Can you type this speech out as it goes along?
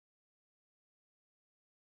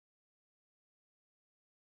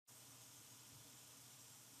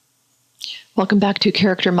Welcome back to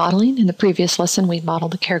character modeling. In the previous lesson, we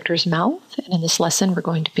modeled the character's mouth, and in this lesson, we're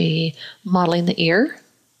going to be modeling the ear.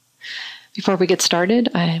 Before we get started,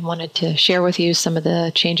 I wanted to share with you some of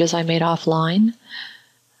the changes I made offline.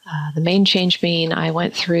 The main change being I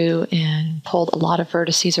went through and pulled a lot of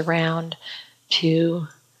vertices around to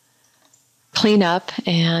clean up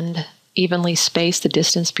and evenly space the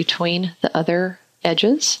distance between the other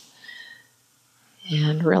edges,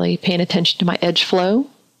 and really paying attention to my edge flow.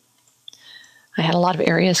 I had a lot of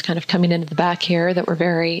areas kind of coming into the back here that were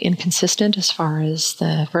very inconsistent as far as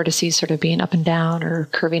the vertices sort of being up and down or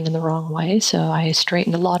curving in the wrong way. So I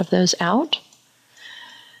straightened a lot of those out,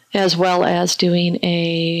 as well as doing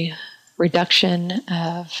a reduction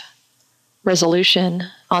of resolution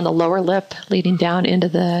on the lower lip leading down into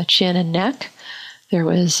the chin and neck. There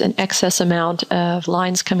was an excess amount of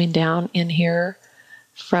lines coming down in here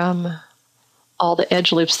from all the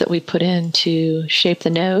edge loops that we put in to shape the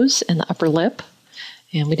nose and the upper lip.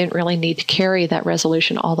 And we didn't really need to carry that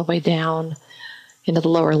resolution all the way down into the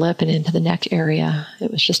lower lip and into the neck area. It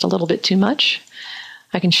was just a little bit too much.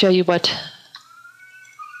 I can show you what,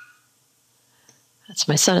 that's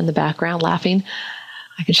my son in the background laughing.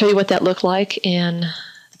 I can show you what that looked like in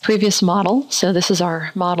the previous model. So this is our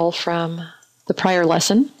model from the prior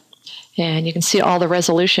lesson. And you can see all the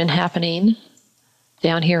resolution happening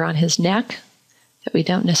down here on his neck that we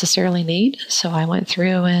don't necessarily need. So I went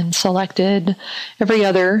through and selected every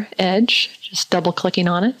other edge, just double clicking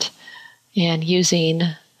on it and using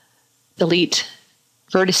delete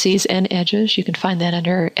vertices and edges. You can find that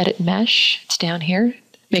under edit mesh. It's down here,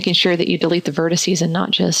 making sure that you delete the vertices and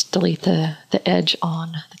not just delete the edge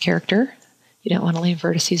on the character. You don't want to leave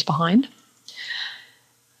vertices behind.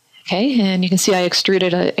 Okay, and you can see I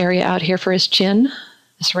extruded an area out here for his chin,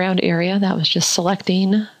 this round area. That was just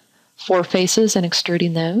selecting 4 faces and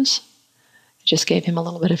extruding those. It just gave him a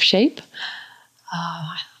little bit of shape.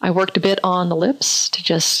 I worked a bit on the lips to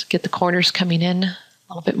just get the corners coming in a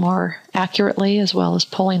little bit more accurately, as well as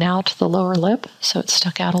pulling out the lower lip so it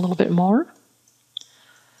stuck out a little bit more.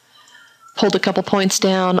 Pulled a couple points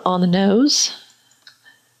down on the nose.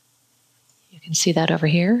 You can see that over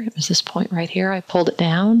here. It was this point right here. I pulled it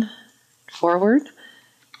down, forward.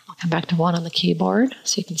 I'll come back to one on the keyboard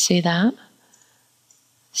so you can see that.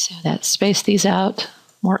 So that spaced these out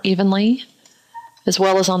more evenly, as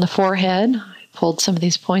well as on the forehead. I pulled some of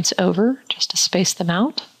these points over just to space them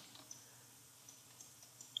out.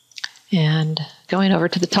 And going over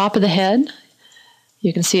to the top of the head,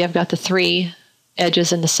 you can see I've got the 3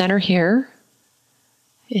 edges in the center here,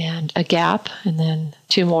 and a gap, and then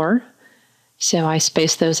 2 more. So I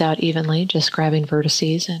spaced those out evenly, just grabbing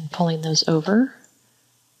vertices and pulling those over,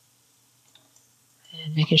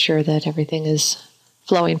 and making sure that everything is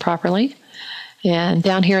flowing properly. And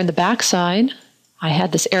down here in the back side, I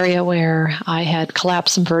had this area where I had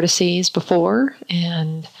collapsed some vertices before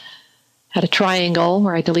and had a triangle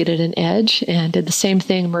where I deleted an edge and did the same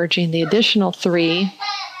thing, merging the additional 3.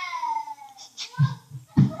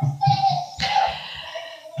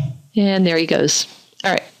 And there he goes.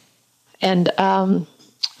 All right. And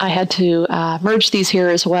I had to merge these here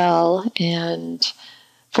as well, and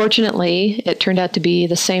fortunately, it turned out to be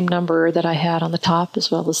the same number that I had on the top as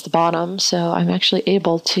well as the bottom, so I'm actually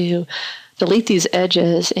able to delete these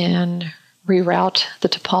edges and reroute the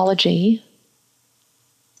topology.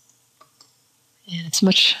 And it's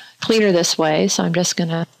much cleaner this way, so I'm just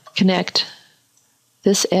going to connect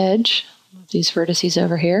this edge, move these vertices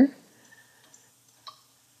over here,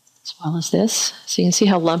 as well as this. So you can see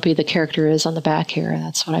how lumpy the character is on the back here.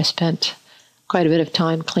 That's what I spent quite a bit of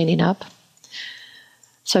time cleaning up.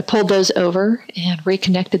 So I pulled those over and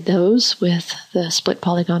reconnected those with the split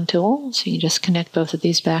polygon tool. So you just connect both of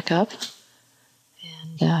these back up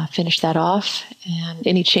and finish that off. And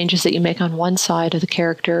any changes that you make on one side of the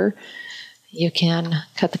character, you can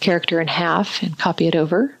cut the character in half and copy it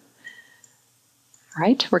over. All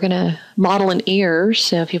right, we're going to model an ear.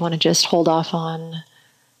 So if you want to just hold off on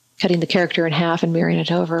cutting the character in half and mirroring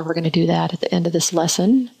it over, we're going to do that at the end of this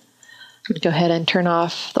lesson. I'm going to go ahead and turn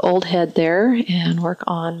off the old head there and work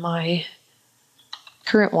on my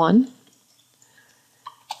current one.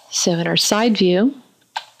 So in our side view,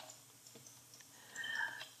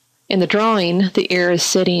 in the drawing, the ear is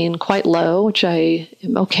sitting quite low, which I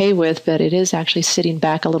am okay with, but it is actually sitting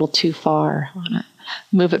back a little too far. I want to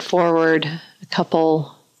move it forward a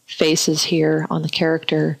couple faces here on the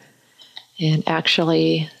character and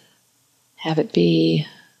actually have it be,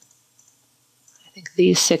 I think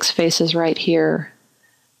these 6 faces right here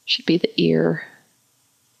should be the ear.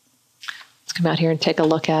 Let's come out here and take a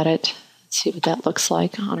look at it. Let's see what that looks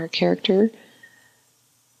like on our character.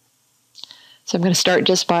 So I'm going to start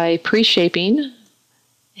just by pre-shaping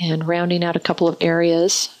and rounding out a couple of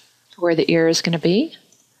areas for where the ear is going to be.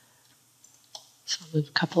 So I'll move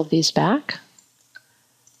a couple of these back.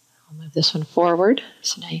 I'll move this one forward.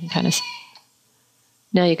 So now you can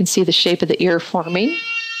now you can see the shape of the ear forming.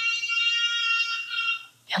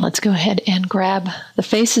 And let's go ahead and grab the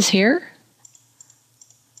faces here.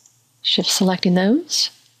 Shift selecting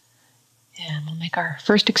those. And we'll make our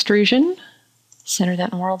first extrusion. Center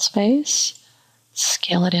that in world space.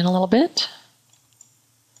 Scale it in a little bit.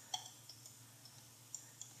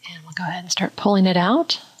 And we'll go ahead and start pulling it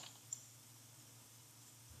out.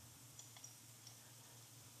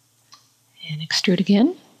 And extrude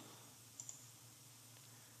again.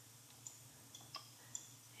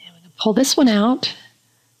 And we can pull this one out.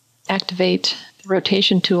 Activate the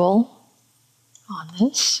rotation tool on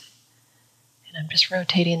this, and I'm just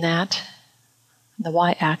rotating that on the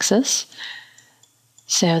y-axis.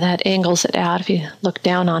 So that angles it out. If you look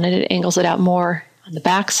down on it, it angles it out more on the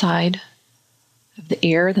back side of the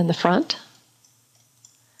ear than the front.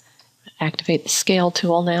 Activate the scale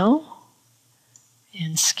tool now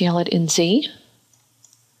and scale it in Z.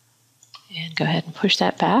 And go ahead and push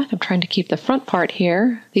that back. I'm trying to keep the front part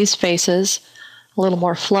here, these faces, a little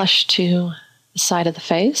more flush to the side of the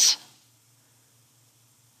face.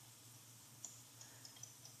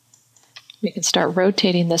 We can start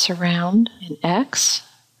rotating this around in X.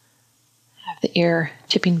 Have the ear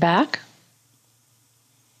tipping back.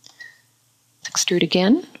 Let's extrude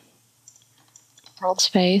again. World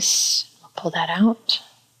space. We'll pull that out.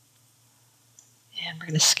 And we're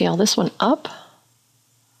going to scale this one up.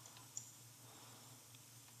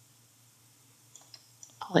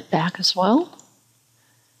 Pull it back as well.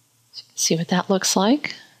 So you can see what that looks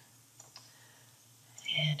like.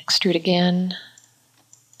 And extrude again.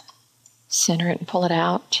 Center it and pull it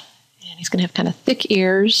out. And he's going to have kind of thick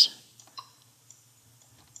ears.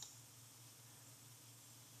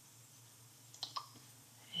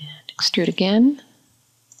 And extrude again.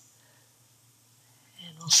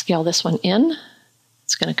 And we'll scale this one in.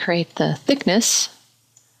 It's going to create the thickness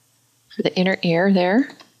for the inner ear there.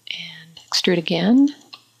 And extrude again.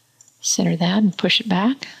 Center that and push it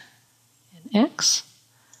back in X.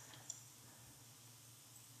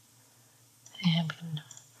 And we can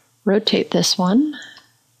rotate this one.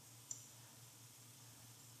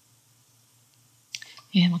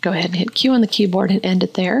 And we'll go ahead and hit Q on the keyboard and end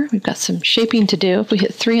it there. We've got some shaping to do. If we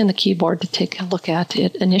hit 3 on the keyboard to take a look at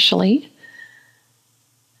it initially, you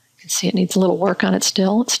can see it needs a little work on it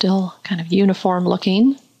still. It's still kind of uniform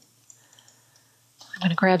looking. I'm going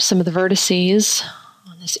to grab some of the vertices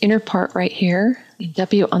on this inner part right here.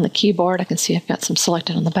 W on the keyboard, I can see I've got some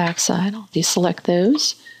selected on the back side. I'll deselect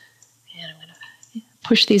those. And I'm going to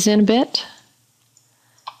push these in a bit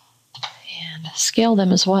and scale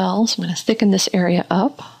them as well. So I'm going to thicken this area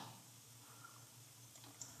up.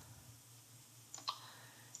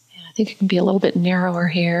 And I think it can be a little bit narrower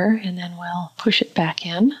here, and then we'll push it back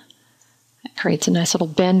in. That creates a nice little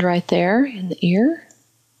bend right there in the ear.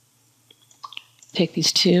 Take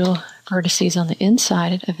these two vertices on the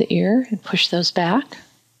inside of the ear and push those back.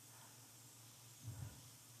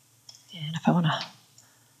 And if I want to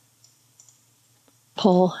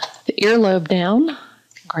pull the earlobe down, I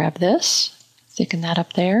can grab this, thicken that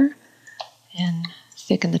up there, and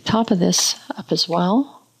thicken the top of this up as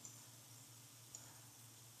well.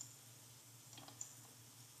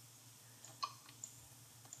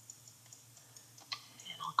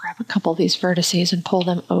 And I'll grab a couple of these vertices and pull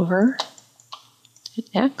them over. Hit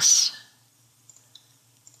X.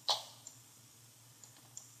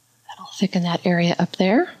 That'll thicken that area up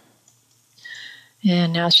there.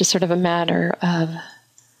 And now it's just sort of a matter of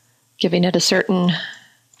giving it a certain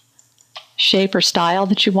shape or style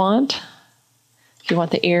that you want. If you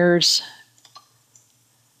want the ears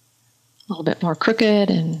a little bit more crooked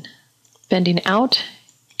and bending out,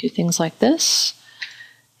 do things like this.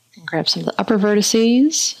 You can grab some of the upper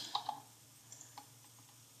vertices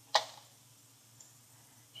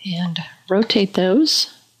and rotate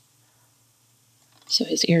those so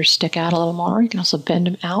his ears stick out a little more. You can also bend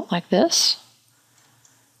them out like this.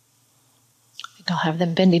 I think I'll have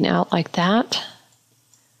them bending out like that.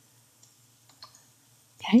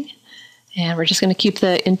 Okay, and we're just going to keep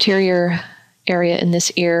the interior area in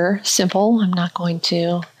this ear simple. I'm not going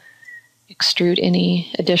to extrude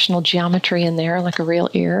any additional geometry in there like a real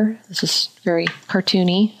ear. This is very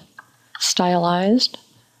cartoony, stylized.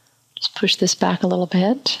 Just push this back a little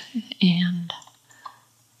bit, and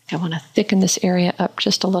I want to thicken this area up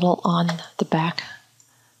just a little on the back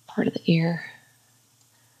part of the ear.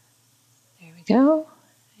 There we go,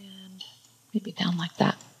 and maybe down like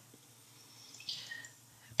that.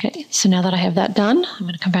 Okay, so now that I have that done, I'm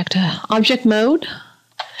going to come back to object mode,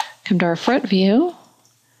 come to our front view,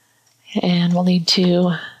 and we'll need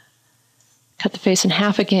to cut the face in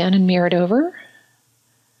half again and mirror it over.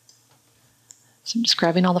 So I'm just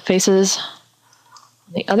grabbing all the faces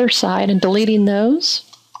on the other side and deleting those.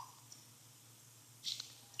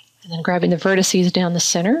 And then grabbing the vertices down the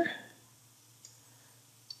center.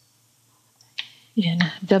 And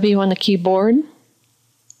W on the keyboard.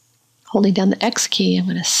 Holding down the X key, I'm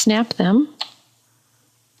going to snap them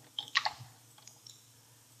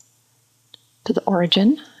to the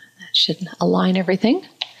origin. That should align everything.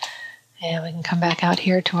 And we can come back out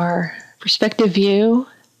here to our perspective view.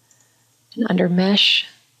 And under Mesh,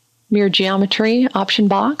 Mirror Geometry option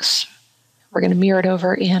box, we're going to mirror it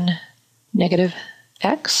over in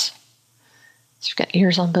 -X. So we've got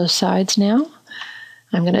ears on both sides now.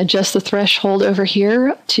 I'm going to adjust the threshold over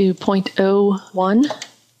here to 0.01,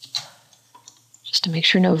 just to make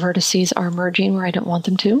sure no vertices are merging where I don't want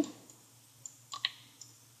them to.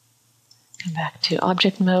 Come back to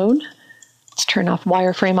object mode. Let's turn off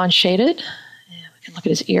wireframe on shaded. And we can look at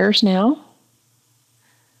his ears now.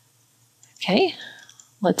 Okay,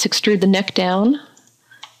 let's extrude the neck down.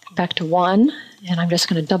 Come back to 1, and I'm just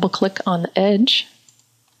going to double click on the edge,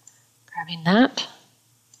 grabbing that.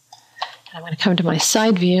 And I'm going to come to my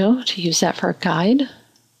side view to use that for a guide.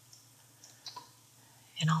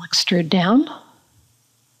 And I'll extrude down.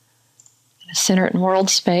 I'm going to center it in world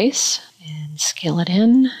space and scale it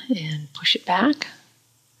in and push it back.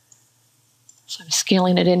 So I'm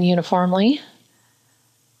scaling it in uniformly.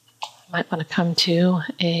 Might want to come to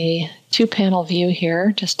a 2-panel view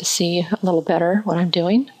here just to see a little better what I'm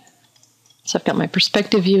doing. So I've got my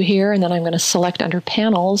perspective view here, and then I'm going to select under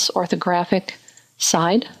panels, orthographic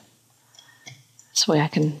side. This way I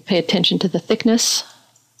can pay attention to the thickness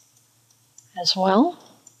as well.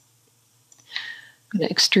 I'm going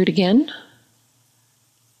to extrude again.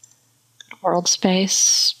 Go to world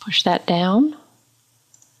space, push that down,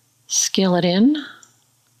 scale it in.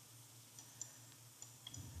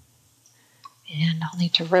 And I'll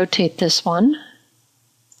need to rotate this one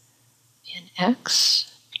in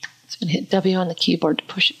X. So I'm going to hit W on the keyboard to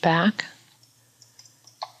push it back.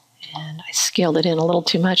 And I scaled it in a little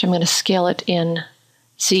too much. I'm going to scale it in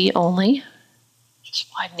Z only. Just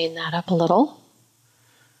widening that up a little.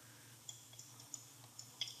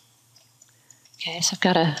 Okay, so I've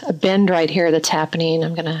got a bend right here that's happening.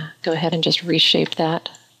 I'm going to go ahead and just reshape that.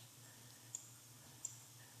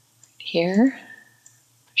 Right here.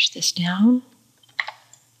 Push this down.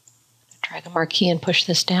 Drag a marquee and push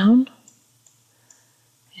this down.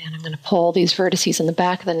 And I'm going to pull these vertices in the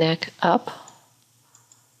back of the neck up.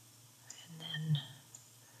 And then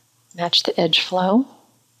match the edge flow.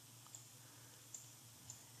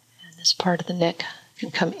 And this part of the neck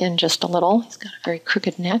can come in just a little. He's got a very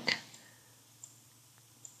crooked neck.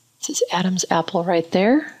 This is Adam's apple right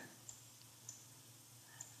there.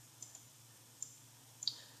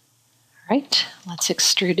 All right, let's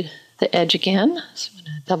extrude the edge again. So I'm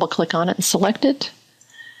going to double click on it and select it.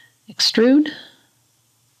 Extrude.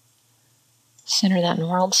 Center that in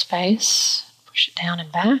world space. Push it down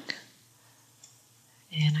and back.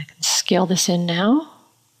 And I can scale this in now.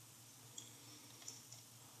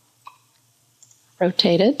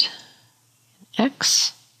 Rotate it in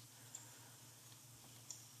X.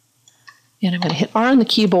 And I'm going to hit R on the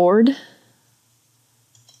keyboard. And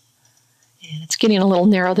it's getting a little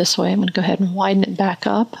narrow this way. I'm going to go ahead and widen it back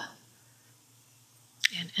up.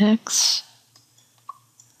 And X.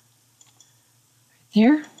 Right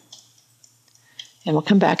there. And we'll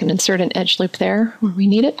come back and insert an edge loop there where we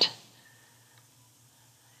need it.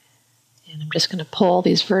 And I'm just going to pull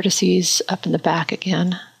these vertices up in the back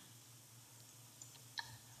again.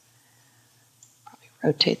 Probably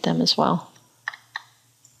rotate them as well.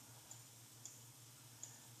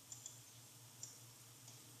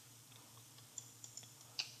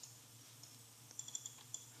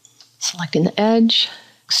 Selecting the edge,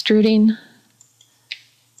 extruding, going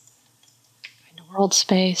to world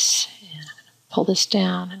space, and I'm going to pull this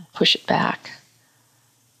down and push it back.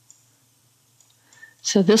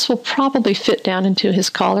 So this will probably fit down into his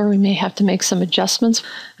collar. We may have to make some adjustments.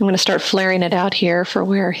 I'm going to start flaring it out here for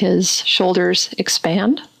where his shoulders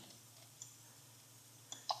expand.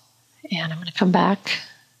 And I'm going to come back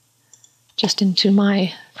just into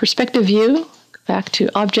my perspective view, go back to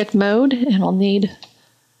object mode, and I'll need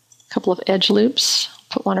a couple of edge loops.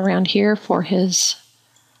 Put one around here for his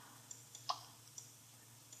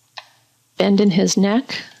bend in his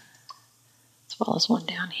neck, as well as one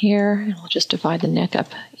down here, and we'll just divide the neck up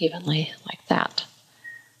evenly like that.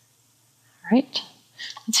 All right,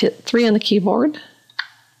 let's hit 3 on the keyboard.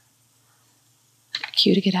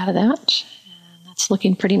 cue to get out of that. And that's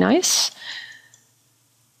looking pretty nice.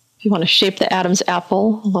 If you want to shape the Adam's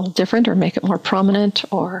apple a little different or make it more prominent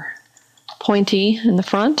or pointy in the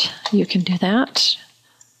front, you can do that.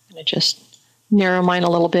 I'm going to just narrow mine a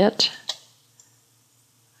little bit,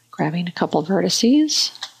 grabbing a couple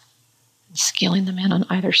vertices and scaling them in on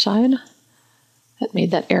either side. That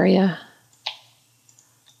made that area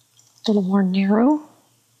a little more narrow.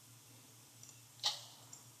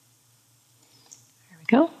 There we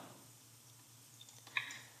go.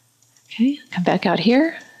 Okay, come back out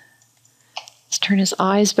here. Let's turn his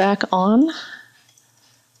eyes back on.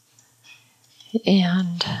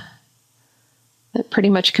 And that pretty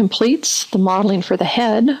much completes the modeling for the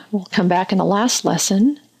head. We'll come back in the last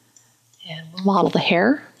lesson and we'll model the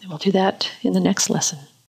hair, and we'll do that in the next lesson.